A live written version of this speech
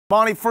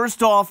Bonnie,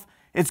 first off,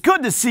 it's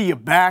good to see you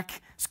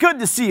back. It's good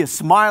to see you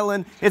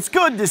smiling. It's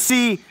good to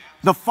see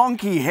the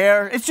funky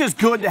hair. It's just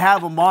good to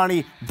have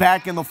Imani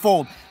back in the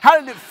fold. How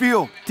did it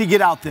feel to get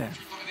out there?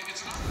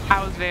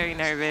 I was very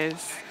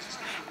nervous.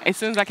 As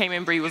soon as I came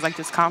in, Bree was like,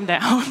 just calm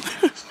down.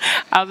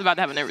 I was about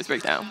to have a nervous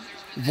breakdown.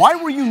 Why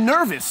were you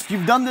nervous?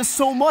 You've done this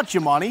so much,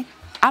 Imani.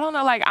 I don't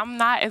know, like, I'm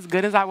not as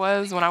good as I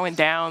was when I went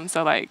down,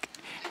 so, like,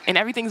 and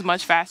everything's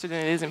much faster than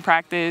it is in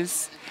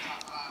practice.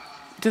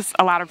 Just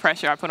a lot of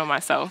pressure I put on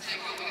myself.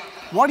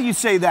 Why do you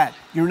say that?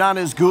 You're not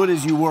as good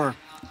as you were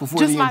before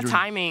the injury? Just my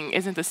timing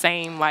isn't the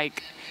same.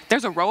 Like,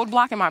 there's a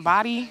roadblock in my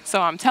body,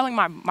 so I'm telling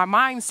my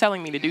mind's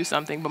telling me to do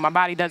something, but my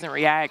body doesn't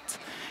react,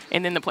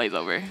 and then the play's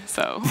over,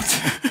 so.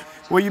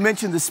 Well, you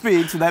mentioned the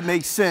speed, so that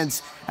makes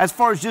sense. As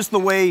far as just the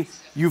way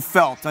you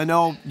felt, I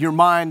know your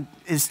mind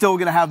is still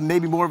going to have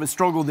maybe more of a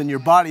struggle than your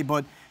body,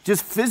 but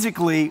just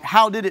physically,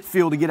 how did it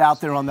feel to get out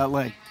there on that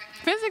leg?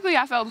 Physically,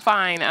 I felt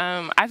fine.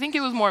 I think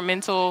it was more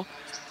mental.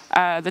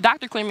 The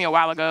doctor cleared me a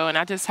while ago, and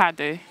I just had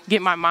to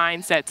get my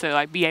mindset to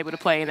like be able to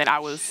play, and that I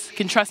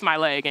can trust my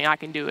leg and I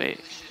can do it.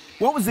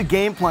 What was the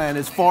game plan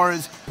as far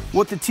as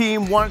what the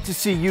team wanted to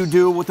see you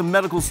do, what the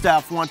medical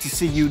staff wanted to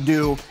see you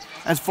do,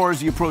 as far as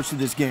the approach to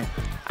this game?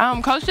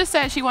 Coach just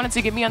said she wanted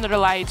to get me under the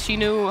lights. She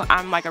knew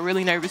I'm like a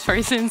really nervous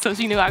person, so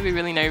she knew I'd be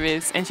really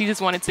nervous, and she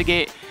just wanted to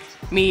get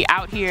me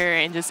out here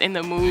and just in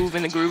the move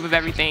and the groove of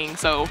everything.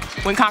 So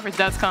when conference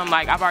does come,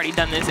 like, I've already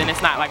done this, and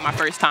it's not like my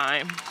first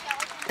time.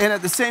 And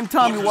at the same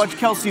time, you watch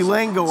Kelsey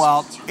Lane go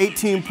out,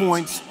 18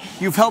 points.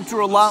 You've helped her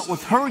a lot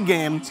with her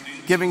game,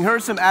 giving her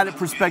some added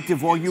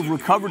perspective while you've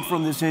recovered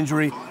from this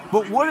injury.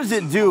 But what does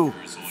it do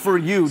for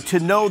you to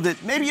know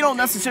that maybe you don't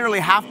necessarily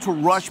have to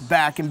rush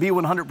back and be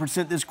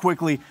 100% this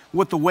quickly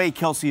with the way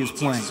Kelsey is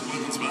playing?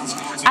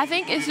 I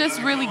think it's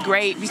just really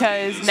great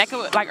because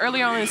NECA, like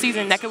earlier on in the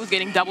season, NECA was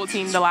getting double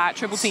teamed a lot,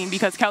 triple teamed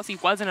because Kelsey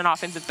wasn't an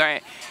offensive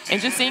threat.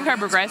 And just seeing her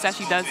progress as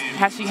she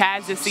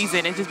has this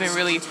season, it's just been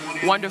really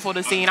wonderful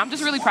to see. And I'm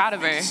just really proud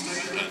of her.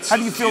 How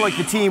do you feel like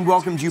the team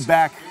welcomed you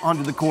back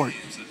onto the court?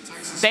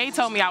 They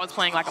told me I was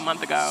playing like a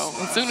month ago.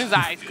 As soon as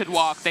I could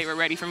walk, they were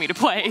ready for me to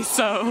play.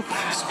 So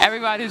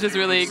everybody's just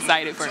really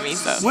excited for me.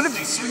 So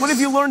what have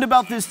you learned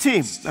about this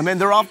team? I mean,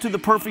 they're off to the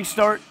perfect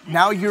start.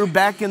 Now you're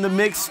back in the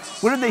mix.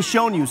 What have they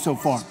shown you so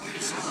far?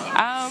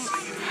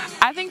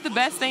 I think the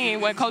best thing,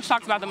 and what Coach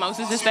talks about the most,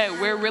 is just that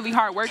we're really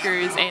hard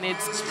workers, and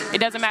it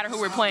doesn't matter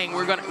who we're playing.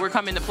 We're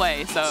coming to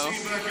play. So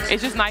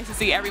it's just nice to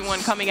see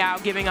everyone coming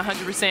out, giving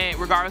 100%,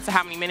 regardless of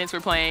how many minutes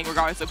we're playing,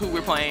 regardless of who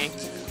we're playing.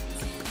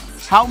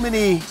 How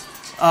many?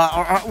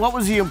 What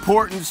was the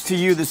importance to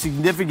you, the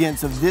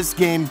significance of this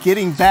game,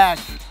 getting back,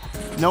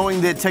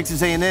 knowing that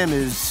Texas A&M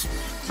is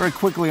very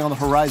quickly on the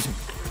horizon?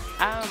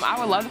 I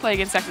would love to play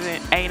against Texas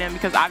A&M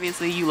because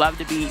obviously you love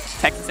to beat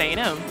Texas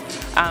A&M.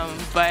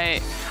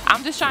 But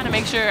I'm just trying to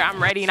make sure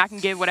I'm ready and I can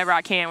give whatever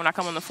I can when I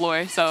come on the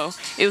floor. So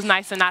it was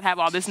nice to not have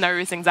all this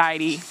nervous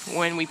anxiety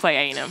when we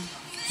play A&M.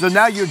 So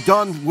now you're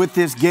done with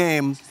this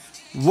game.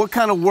 What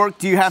kind of work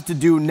do you have to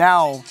do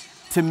now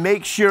to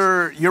make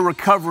sure you're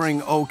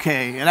recovering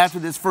okay, and after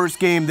this first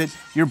game that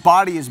your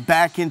body is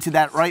back into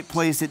that right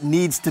place it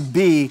needs to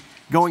be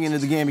going into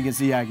the game against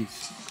the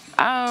Aggies?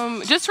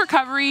 Just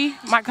recovery.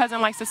 My cousin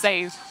likes to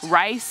say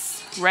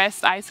rice,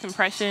 rest, ice,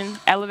 compression,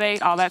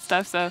 elevate, all that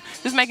stuff. So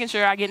just making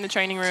sure I get in the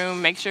training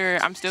room, make sure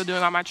I'm still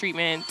doing all my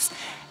treatments,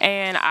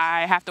 and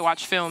I have to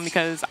watch film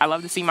because I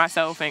love to see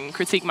myself and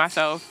critique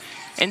myself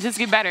and just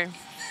get better.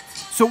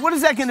 So what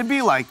is that going to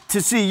be like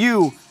to see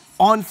you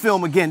on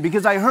film again?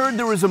 Because I heard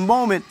there was a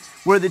moment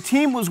where the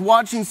team was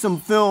watching some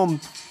film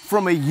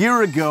from a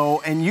year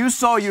ago and you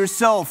saw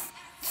yourself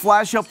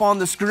flash up on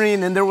the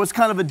screen and there was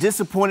kind of a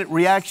disappointed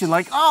reaction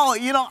like, oh,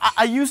 you know,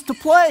 I used to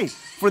play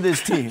for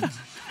this team.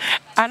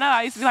 I know.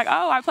 I used to be like,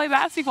 oh, I play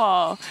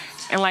basketball.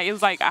 And like it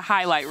was like a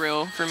highlight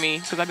reel for me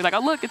because I'd be like,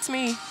 oh, look, it's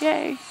me.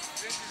 Yay.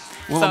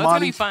 Well, so Imani, it's going to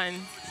be fun.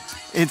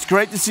 It's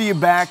great to see you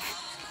back.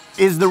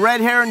 Is the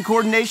red hair in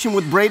coordination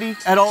with Brady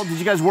at all? Did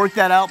you guys work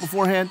that out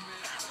beforehand?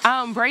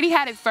 Brady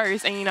had it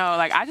first, and, you know,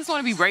 like, I just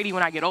want to be Brady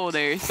when I get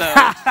older, so.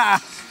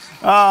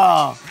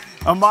 Oh,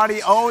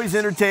 Imani, always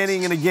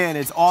entertaining, and again,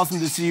 it's awesome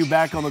to see you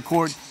back on the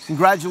court.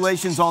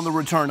 Congratulations on the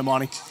return,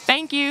 Imani.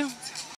 Thank you.